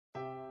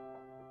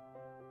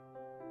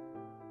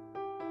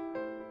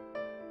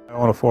I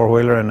own a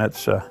four-wheeler, and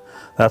that's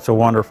a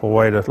wonderful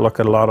way to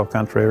look at a lot of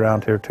country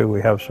around here too. We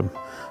have some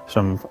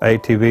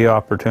ATV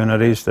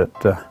opportunities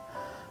that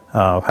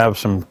have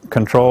some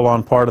control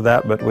on part of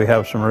that, but we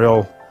have some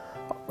real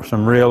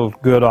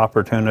good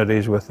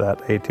opportunities with that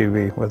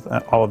ATV, with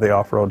all of the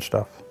off-road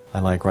stuff.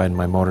 I like riding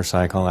my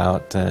motorcycle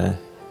out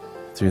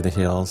through the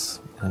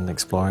hills and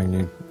exploring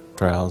new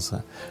trails.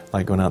 I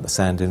like going out the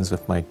sand dunes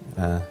with my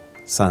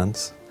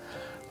sons.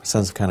 My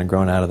sons have kind of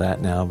grown out of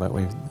that now, but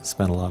we've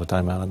spent a lot of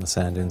time out on the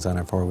sand dunes on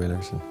our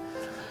four-wheelers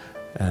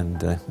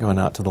and going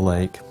out to the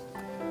lake,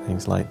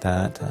 things like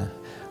that.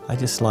 I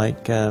just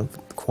like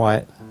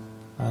quiet.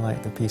 I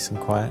like the peace and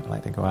quiet. I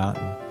like to go out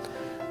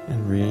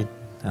and read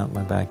out in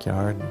my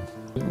backyard.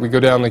 We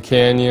go down the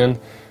canyon,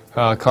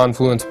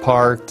 Confluence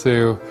Park,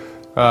 to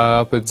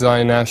up at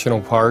Zion National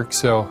Park.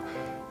 So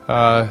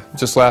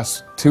just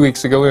 2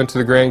 weeks ago we went to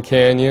the Grand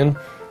Canyon.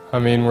 I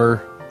mean, we're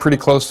pretty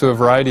close to a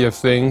variety of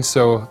things,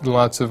 so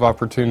lots of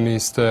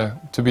opportunities to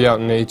be out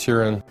in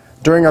nature. And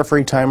during our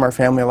free time, our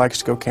family likes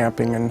to go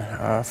camping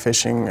and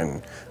fishing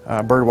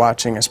and bird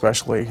watching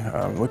especially.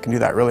 We can do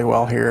that really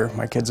well here.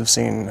 My kids have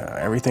seen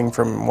everything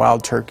from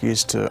wild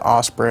turkeys to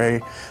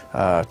osprey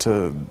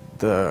to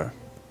the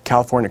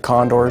California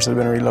condors that have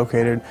been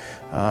relocated.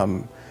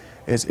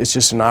 It's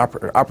just an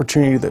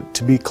opportunity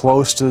to be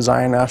close to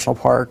Zion National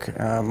Park.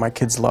 My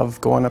kids love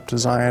going up to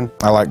Zion.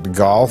 I like to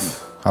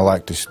golf. I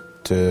like to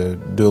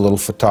do a little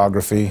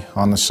photography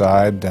on the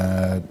side,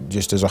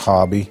 just as a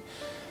hobby.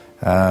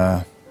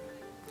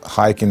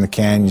 Hike in the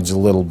canyons a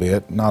little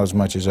bit, not as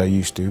much as I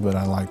used to, but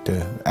I like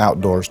to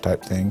outdoors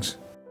type things.